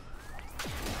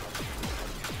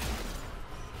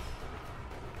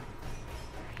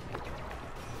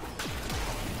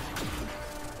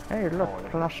 Hey, look,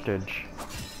 plastage.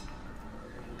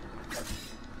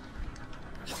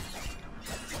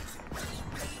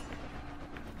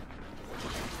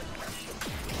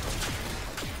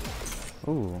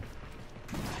 Ooh.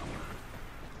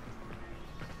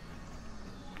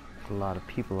 A lot of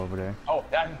people over there. Oh,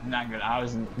 that's not good. I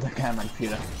was looking at my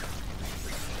computer.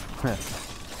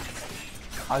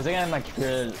 I was looking at my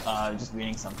computer, just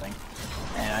reading something.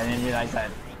 And I didn't realize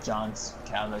that John's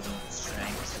cow doesn't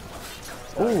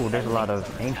strength. So Ooh, I there's a lot of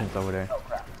something. ancients over there. Oh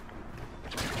crap.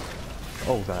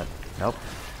 Oh god. Nope.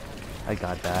 I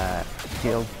got that.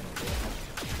 Healed.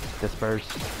 Disperse.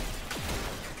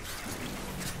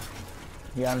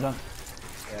 You got him done?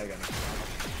 Yeah, I got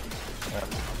him.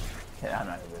 Yeah, I'm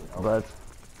not even. But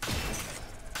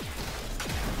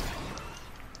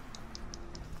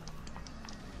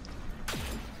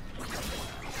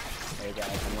Hey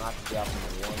guys, I'm not dropping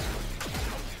the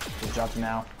one. Just drop him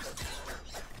now.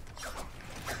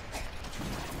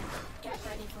 Get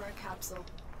ready for a capsule.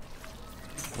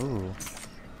 ooh,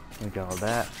 we got all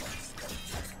that.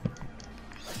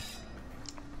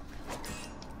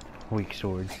 Weak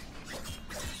sword.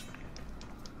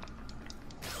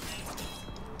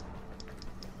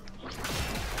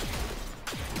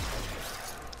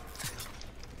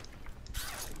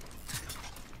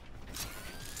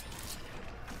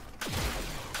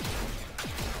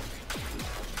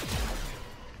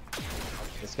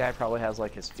 This guy probably has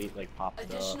like his feet like popped up.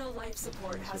 Additional life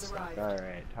support It's has just like, arrived.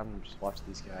 alright, time to just watch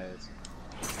these guys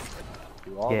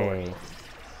do all the Yay.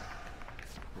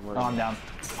 work. Oh, I'm down.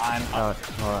 I'm Oh, up.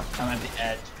 hold on. I'm at the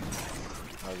edge.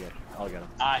 I'll get him.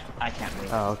 I can't move.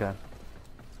 Oh, okay.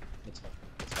 It's fine.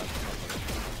 It's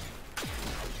fine.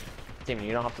 Timmy,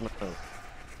 you don't have to move.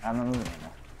 I'm not moving right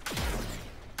now.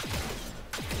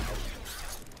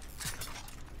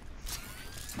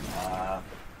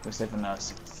 We're safe in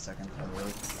 60 seconds, I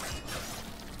believe.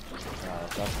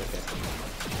 That's okay.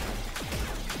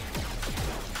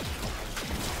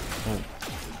 Ooh.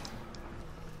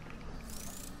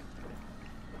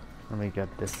 Let me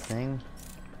get this thing.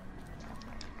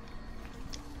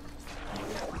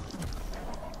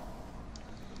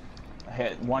 I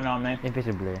hit one on me.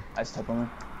 Invisibly. Isotope on me.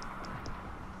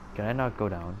 Can I not go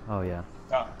down? Oh yeah.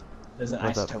 Oh, there's an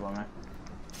What's up? isotope on me.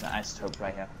 There's an isotope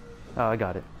right here. Oh, I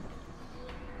got it.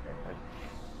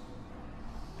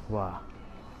 Wow.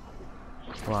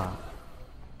 Wow.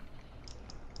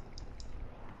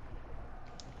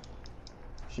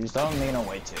 She's still making her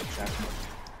way to extraction.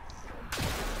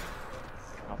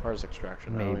 How far is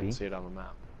extraction? I don't Maybe. even see it on the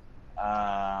map.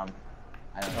 I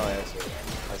don't know. Oh, yeah, I see it.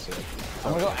 I see it.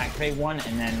 I'm gonna go activate one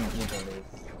and then we'll go leave.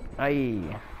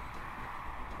 Aye.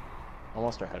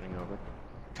 Almost are heading over.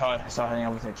 Todd, start heading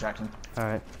over to extraction.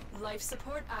 Alright. Life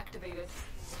support activated.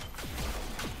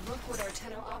 Look what our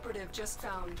teleoperative just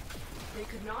found. They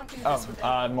could not do this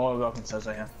without. More broken cells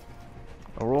right here.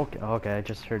 Oh, okay, I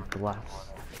just heard glass.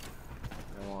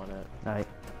 I want it. Alright.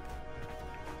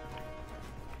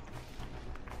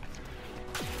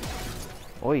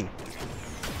 Oi.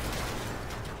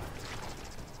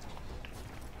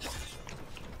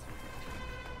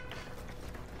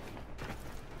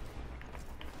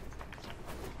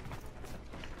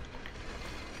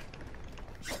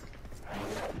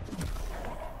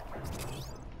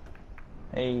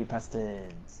 Hey,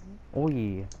 bastards.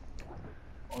 Oi.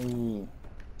 Oi.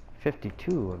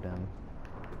 52 of them.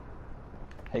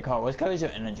 Hey, Carl, what color is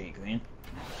your energy? Green?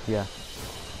 Yeah.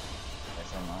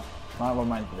 Yes, I'm not. Well,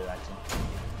 mine's blue,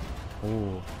 actually.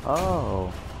 Ooh.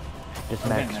 Oh. Just Okay,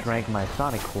 max next rank my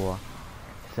Sonic core.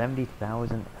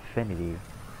 70,000 affinity.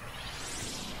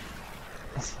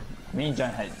 Me and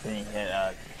John didn't hit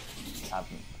top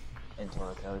into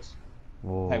our kills.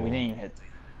 Whoa. Hey, we didn't even hit 3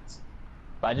 minutes.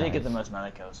 But I did get the Nice. most amount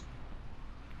of kills.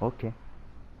 Okay.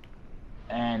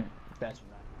 And that's what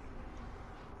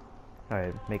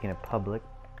Alright, making it public.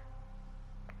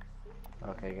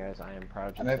 Okay, guys, I am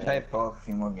proud to I'm gonna say- play for a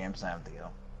few more games and I have to go.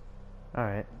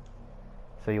 Alright.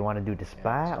 So you want to do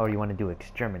Despise or you want to do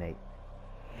Exterminate?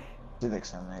 Do the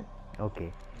exterminate.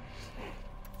 Okay.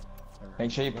 Make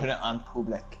sure you put it on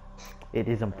public. It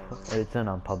is it's in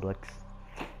on Publix.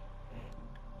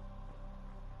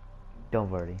 Don't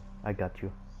worry, I got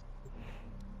you.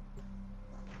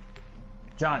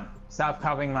 John, stop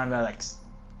copying my relics.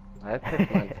 I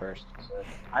picked mine first. So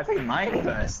I picked mine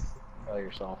first. tell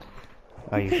yourself.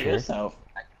 Are you sure? Yourself.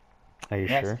 Are you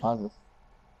Yes, sure? positive.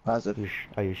 Positive.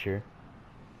 Are you sure?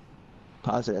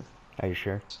 Positive. Are you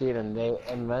sure? Steven, they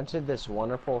invented this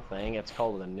wonderful thing. It's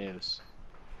called a noose.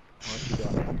 Why don't you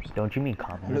go first? Don't you mean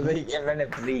communism? They invented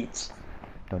bleach.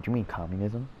 Don't you mean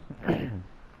communism?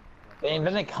 They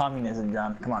invented communism,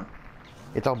 John. Come on.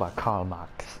 It's all about Karl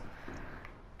Marx.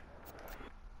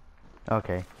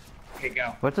 Okay. Okay,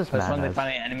 go. What's this First man one, they has?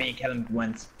 find an enemy, kill him,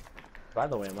 wins. By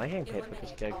the way, am I getting paid for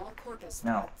this Eliminate gig? all porpoise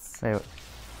No. threats. Wait, what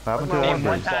happened to my the And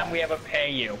one Warframe? time we ever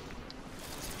pay you.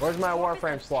 Where's my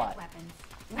Warframe slot? Weapons.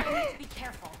 We need to be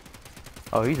careful.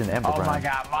 Oh, he's an Ember Oh my Brand.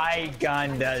 god, my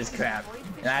gun does crap.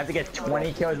 And I have to get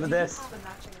 20 kills with this?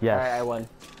 Alright, Yes. I won.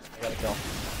 I got a kill.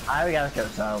 I gotta kill,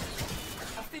 so. A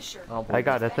fisher. Oh, I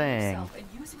got a Defend thing. yourself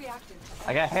and use reactant to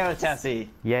I got hair testy.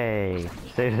 Yay.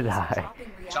 So did I.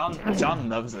 dropping reactant. John, John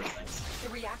loves those things. The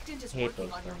reactant is Hate working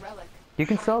those on your relic. You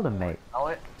can sell them, mate. I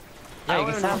went. Yeah, I you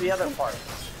want can to know sell- the other part.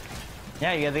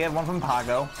 Yeah, you gotta get one from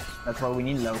Pago. That's why we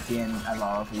need Loki and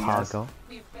Evolve for you guys. Pago?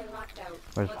 We've been locked out.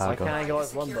 Where's Let's Why Pago? can't I go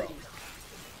as Limbo?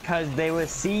 Cause they will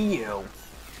see you.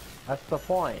 That's the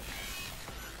point.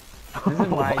 This is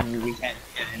why we can't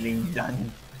get anything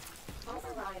done.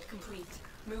 Override complete.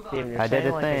 Move Steven, on. you're I did saying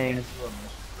a like thing. against Limbo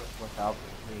without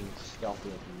being stealthy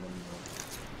as Limbo.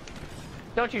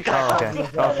 Don't you Oh, try okay.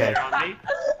 to Okay. on me.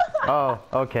 Oh,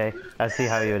 okay. I see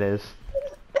how it is.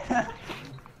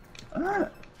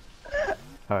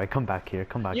 Alright, come back here.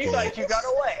 Come back You here. thought you got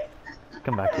away.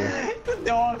 Come back here. The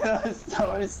door goes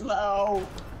so slow.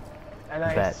 And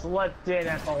I Bet. slipped in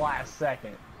at the last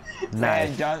second. Man,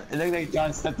 Nice. John, it looked like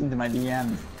John stepped into my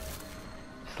DM.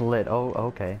 Slit. Oh,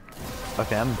 okay.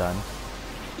 Okay, I'm done.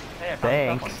 Hey, I found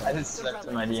Thanks. someone. I just stepped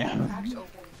in my DM. Cracked open.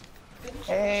 Finish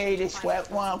Hey, the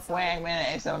sweat one fragment.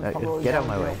 It's a Get out of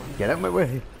my way. Get out of my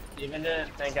way. Steven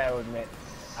didn't think I was able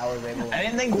to. I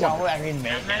didn't think John would actually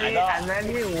make And it. then, I he, thought, and then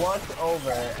he looked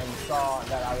over and saw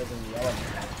that I was in the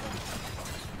elevator.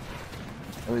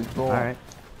 it was cool. Alright.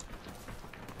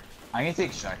 I can take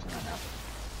extraction right now.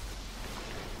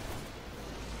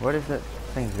 Where does the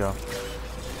things go?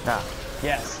 Ah.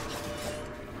 Yes.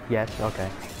 Yes, okay.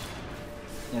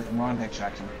 Yes, I'm on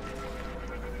extraction.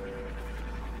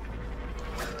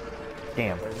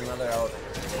 Damn. There's another elevator.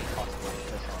 They cost like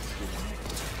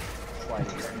this on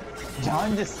Steven.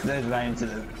 John just slid right into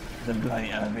the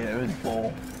bloody elevator. It was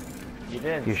bull. You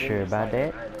did. You sure about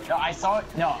that? No, I saw it.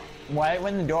 No, right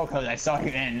when the door closed, I saw you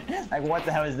in. Like, what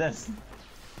the hell is this?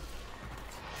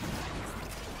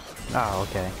 Oh,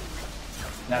 okay.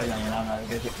 No, you're not allowed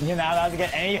to get. You're not allowed to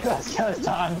get any of those kills,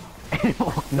 John.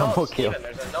 no more kill. Steven,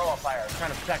 there's a nullifier. I'm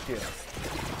trying to protect you.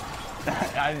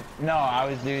 No, I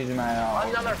was using my.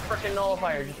 Another freaking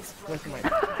nullifier. Just went to my.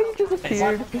 He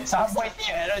disappeared. Stop wasting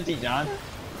your energy, John.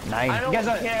 Nice. I don't You guys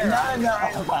are care.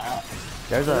 no.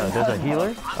 There's a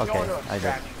healer? I'm Okay, going to I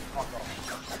extract did. you.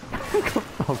 Fuck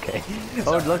off. Okay.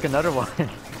 Oh, look, another one.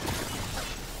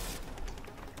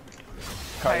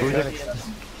 Who's it?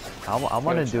 I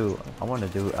want to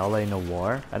do LA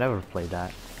Noir. I never played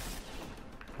that.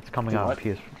 It's coming Do out on what?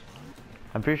 PS.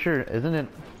 I'm pretty sure, isn't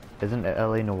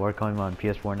LA Noir coming on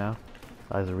PS4 now?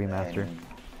 As a remaster.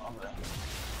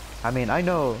 I mean, I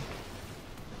know.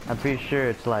 I'm pretty sure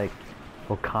it's like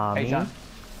Okami, Hey, John.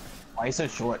 Why are you so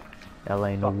short?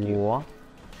 LA Noir,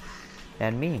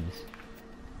 and memes.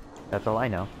 That's all I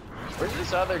know. Where's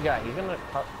this other guy? He's gonna.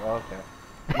 Oh, okay.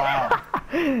 Wow.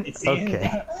 It's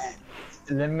Okay.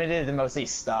 limited to mostly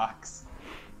stocks.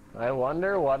 I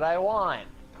wonder what I want.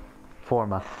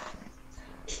 Forma.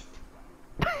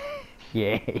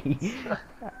 Yay.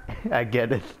 I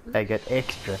get it. I get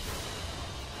extra.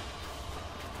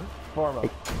 Forma.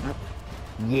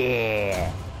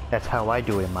 Yeah. That's how I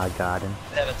do it in my garden.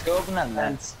 Yeah, let's go open that And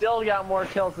vent. still got more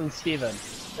kills than Steven.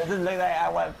 Doesn't look like I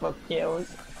went for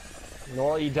kills.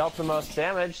 Well, you dealt the most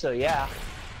damage, so yeah.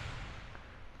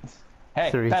 Hey,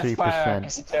 that's 33%. fire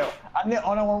axe too. I'm the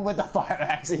only one with the fire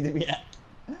axe to be at.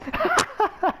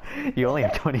 You only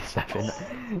have 27.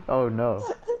 Oh no.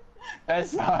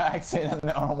 That's fire axe. I'm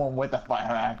the only one with the fire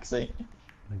axe.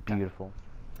 Beautiful.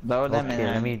 Lower them Okay, in.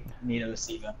 let me- need a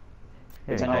receiver.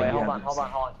 Here It's you an Oh, go. wait, idea. hold on, hold on,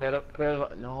 hold on. Clear it up, clear it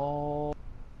up. No.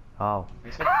 Oh.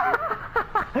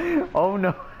 Oh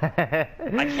no. I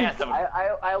can't though.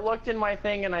 I looked in my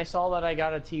thing and I saw that I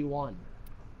got a T1.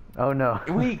 Oh no.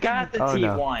 We got the Oh,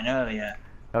 no. T1 earlier.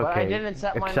 Okay. But I didn't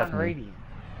set mine accept on me. radiant.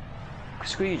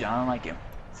 Screw you, John. I don't like you.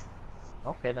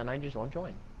 Okay, then I just won't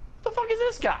join. What the fuck is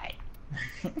this guy?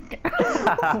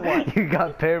 You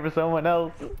got paired with someone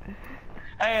else.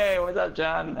 Hey, what's up,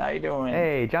 John? How you doing?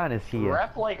 Hey, John is here.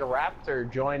 Rep like Raptor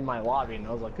joined my lobby and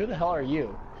I was like, who the hell are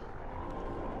you?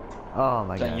 Oh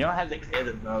my John, god. you don't have to clear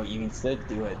the vote. You can still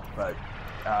do it, but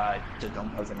just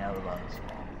don't post any other votes.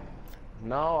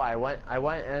 No, I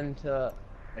went in to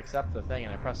accept the thing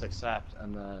and I pressed accept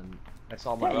and then I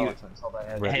saw my Yeah, you- votes and I saw that I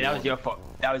had Hey, that was your fault.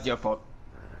 That was your fault.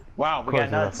 Wow, we got course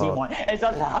another it's our T1. It's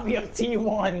a lobby of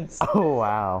T1s. Oh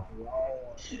wow.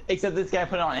 Except this guy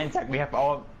put it on intact. We have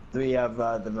all three of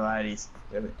the varieties.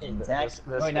 We have intact.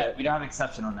 This Wait, no, guy- we don't have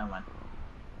exception on that one.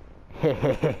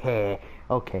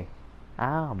 Okay.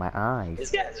 Ow, my eyes.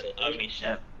 This guy's an ugly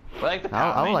ship. We like the I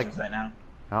don't Power Rangers like- right now.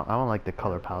 I don't like the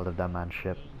color palette of that man's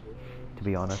ship, to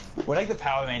be honest. We like the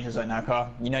Power Rangers right now, Carl.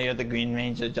 You know you're the Green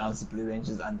Ranger, John's the Blue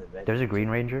Ranger's under it. There's a Green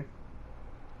Ranger?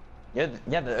 Yeah,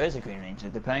 there is a Green Ranger,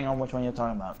 depending on which one you're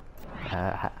talking about.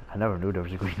 I never knew there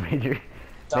was a Green Ranger.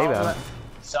 Maybe Some, I'm...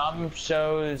 some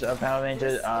shows of Power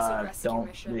Rangers This is a rescue don't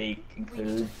mission. really We need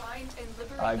include to find and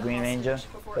liberate the Green Ranger,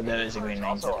 hostage before but there any is a Green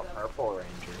harm Ranger. comes to them. Purple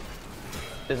Ranger.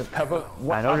 There's a purple.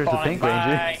 I know there's a falling Pink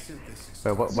Ranger. by.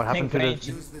 Wait, what happened to this?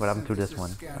 Ranger. What happened to this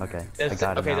one? Okay, I There's,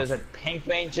 got it okay, now. there's a pink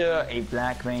ranger, a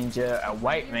black ranger, a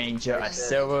white ranger, a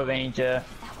silver ranger.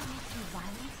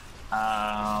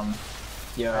 I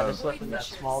Yo, just left that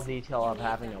small detail of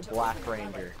having a black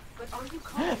ranger. But are you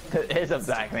confident it is a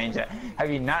black ranger. Have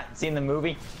you not seen the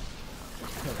movie?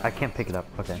 I can't pick it up.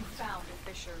 Okay. you found a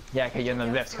fissure? Yeah, cause you're in the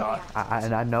lift car.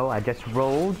 And I know. I just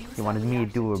rolled. You wanted me to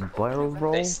do a barrel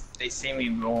roll? They see me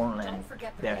rolling. Don't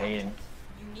forget the They're relic. hating.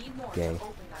 You need more Yay. to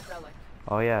open that relic.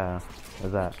 Oh yeah.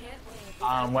 What's that?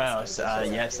 Can't wait. What else?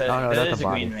 Yes, Oh, no, there that's is a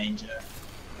a green body. ranger.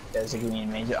 There's a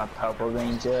green ranger, a purple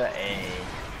ranger, a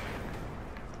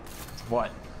what?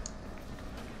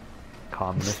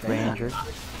 Communist Ranger.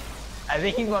 I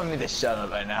think he's wanting me to shut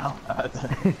up right now.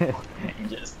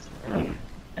 Just.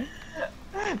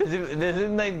 This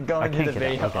is like going to can't get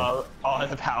debate up, okay. all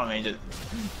the Power Rangers.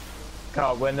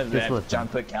 Carl, when the Just vet, listen. John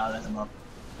put Calvinism up.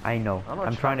 I know. I'm not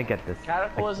I'm trying to get this.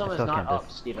 Cataclysm I is still not can't up,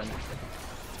 this. Steven.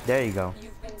 There you go.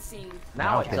 You've been seen.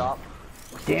 Now Okay. it's up.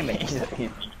 Damn it.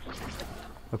 He's-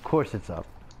 Of course it's up.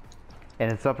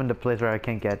 And it's up in the place where I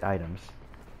can't get items.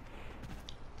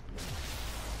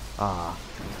 Ah.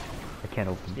 I can't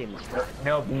open. Steven.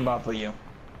 No boomba for you.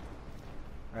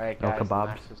 Alright, No guys. the kebabs?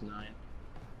 max is 9.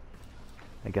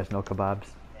 I guess no kebabs.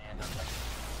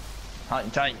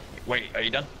 And Johnny, wait, are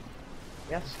you done?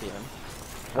 yes, Steven.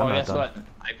 Well, not guess done. what?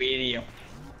 I beat you.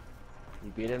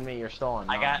 You beaten me. You're still on.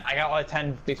 I got all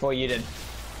 10 before you did.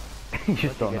 You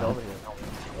still Get know. over here. No,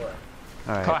 we're-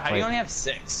 Alright. Carl, how do you wait. only have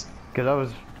 6? Because I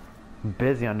was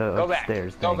busy on the Go back.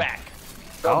 upstairs Go thing. back.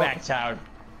 Go I'll- back, child.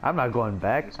 I'm not going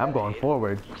back. I'm going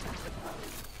forward.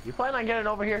 You plan on getting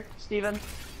over here, Steven?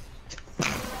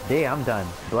 Yeah, I'm done.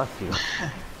 Bless you.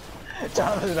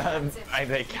 John was about to I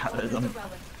think Open Calvinism. the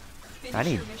relic. Finish I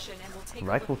need your mission and we'll take a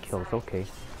Rifle look kills, inside. okay.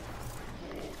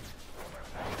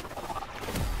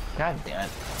 God damn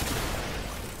it.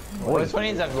 Oi. What's funny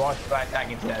is I've walked right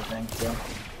back into that thing, so.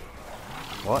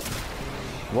 What?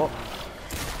 What?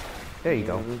 There you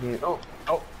go.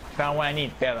 Oh, found what I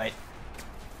need, fairlight.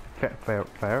 Fair,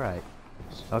 right.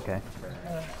 Okay.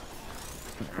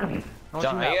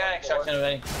 John, are you at extraction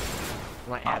already?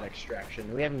 My ad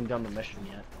extraction. We haven't even done the mission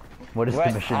yet. What is the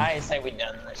What? mission? I say we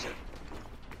done this shit.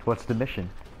 What's the mission?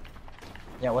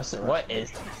 Yeah, what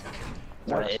is?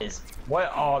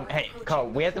 What, hey, Carl,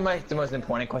 we have to make the most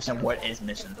important question, what is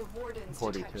mission? The wardens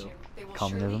 42. detect you. They will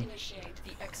Communism. surely initiate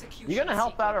the execution You gonna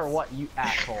help out or sequence. what, you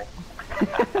asshole?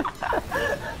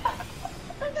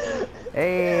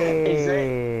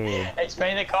 Hey!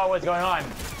 Explain to Carl what's going on.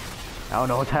 I don't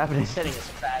know what's happening. He's sitting his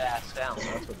fat ass down.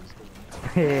 That's what he's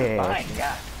doing. Hey! Oh my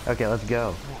god. Okay, let's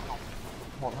go.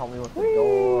 Won't help me with the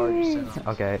door. Just sit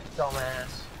on Okay.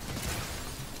 dumbass.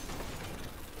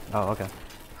 Oh, okay.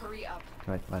 Hurry up.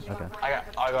 Right, okay.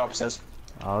 I'll go upstairs.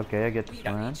 Okay, I get We this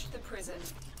one. reached the prison.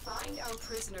 Find our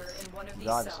prisoner in one of these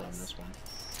God, in cells. this one.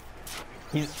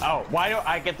 Why do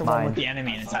I get the one Mine. with the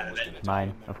enemy inside of it?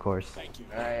 Mine, of course.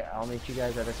 Alright, I'll meet you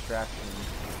guys at extraction.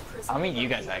 I'll meet you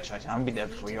guys actually. I'm gonna be there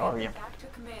before you are here. Back to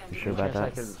command. You sure about Chance I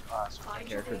that? could switch my Find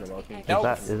character your to way locate. to the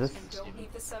Nope. Is this? And don't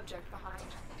leave the subject behind.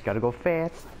 Gotta go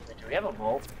fast. Do we have a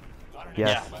vault?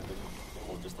 Yes. Yeah.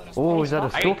 Oh, is that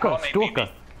a I can call stalker? me,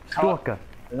 Stalker! Call- Stalker!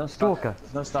 There's no Stalker.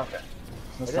 There's no stalker. There's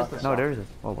no It is stalker. the No, there isn't.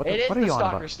 Oh, what, It is what are the you on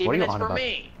stalker, about? Steven. What are you It's on for about?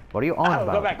 me. What are you on Oh,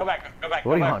 about? go back. What are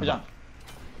Go you back on for John. about?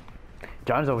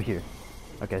 John's over here.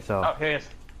 Okay, so Oh, here he is.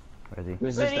 where is he?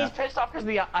 Who's Then this he's stuff? pissed off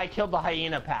because I killed the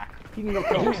hyena pack. He can go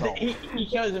kill himself. He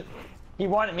chose. He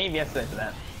wanted me yesterday for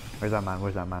that. Where's that man?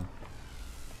 Where's that man?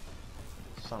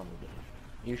 Son of a bitch.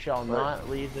 You shall not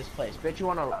leave this place. Bitch, you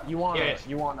Yes.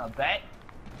 wanna bet?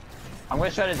 I'm gonna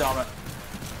shred his armor.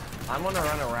 I'm gonna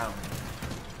run around.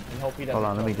 And hope he doesn't Hold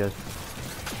on, let me kill just.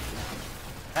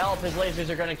 Help, his lasers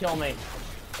are gonna kill me.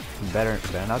 Better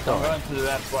not Don't go. go into the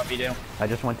left. What we do? I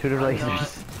just went to the I'm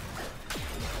lasers.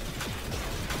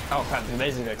 Oh crap! The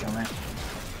laser's gonna kill me.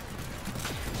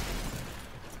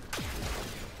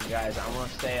 You guys, I'm gonna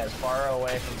stay as far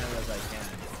away from him as I can.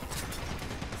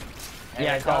 And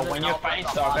Yeah, it Carl. doesn't When you're help that fighting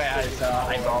the stalker, hostage as is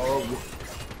I lower. borrow.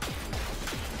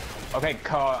 Okay,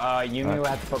 Carl. You will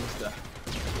have to focus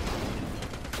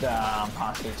the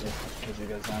hostage in case it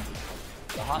goes down.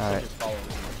 The hostage Alright. is following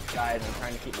me. Guys, I'm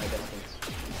trying to keep my distance.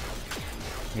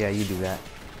 Yeah, you do that.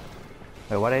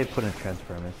 Wait, why did I put in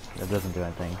transformers? That doesn't do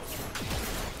anything.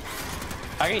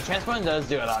 Okay, transport does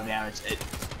do a lot of damage.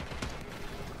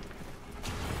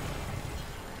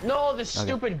 No, this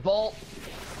stupid bolt.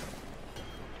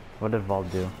 What did Vault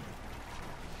do?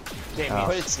 Jamie, Oh.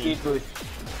 put its speed boost.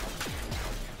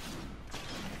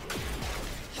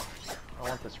 I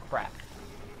want this crap.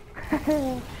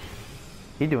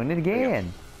 He doing it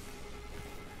again.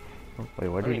 Wait,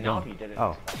 where did he go? Did it.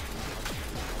 Oh,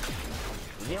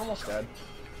 Is he almost dead?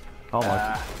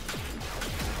 almost.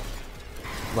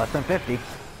 Less than 50.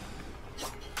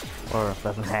 Or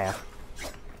less than half.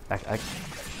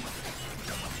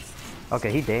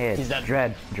 Okay, he dead. He's dead.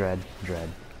 Dread.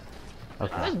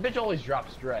 Okay. This bitch always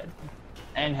drops dread.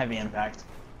 And heavy impact.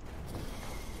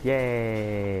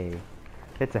 Yay!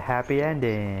 It's a happy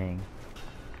ending.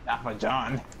 Not for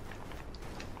John.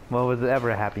 Well, was it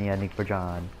ever a happy ending for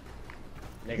John?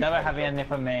 Never happy ending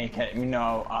for me.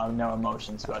 No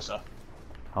emotions, Russia.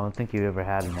 I don't think you ever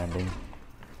had an ending.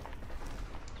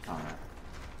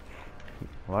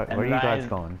 Where are you guys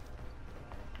going?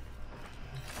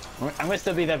 I'm gonna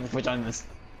still be there before John this.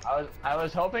 I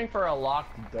was hoping for a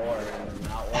locked door, and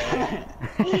that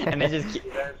way, And they just keep...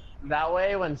 that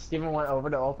way, when Steven went over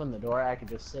to open the door, I could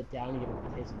just sit down and get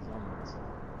a taste of zombies.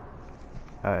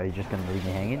 Are you just gonna leave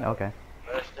me hanging? Okay.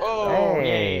 Oh,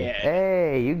 Hey, yeah.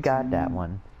 hey, you got that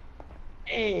one.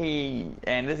 Hey,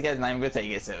 and this guy's not even gonna take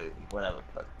it, so whatever.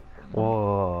 But...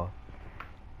 Whoa.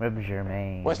 Rib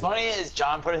Germain. What's funny is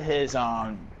John put his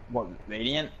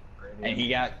Radiant, and he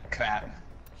got crap.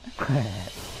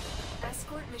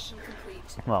 Escort mission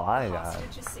complete. Well, I got.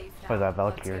 Hostage is safe now. For that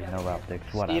Let's Valkyrie, get no out of here.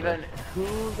 optics, whatever. Steven,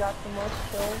 who got the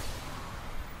most kills?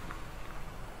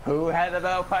 Who had the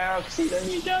Valkyrie exceed on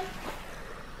you, John?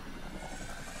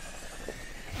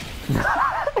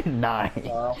 9.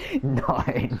 Well.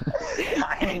 9.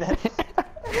 9.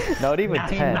 Not even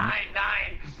 10. 9.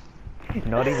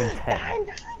 Not even 10.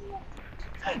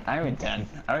 Not even 10.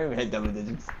 I don't even hit double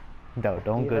digits. No,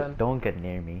 Steven? don't get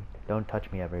near me. Don't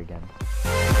touch me ever again.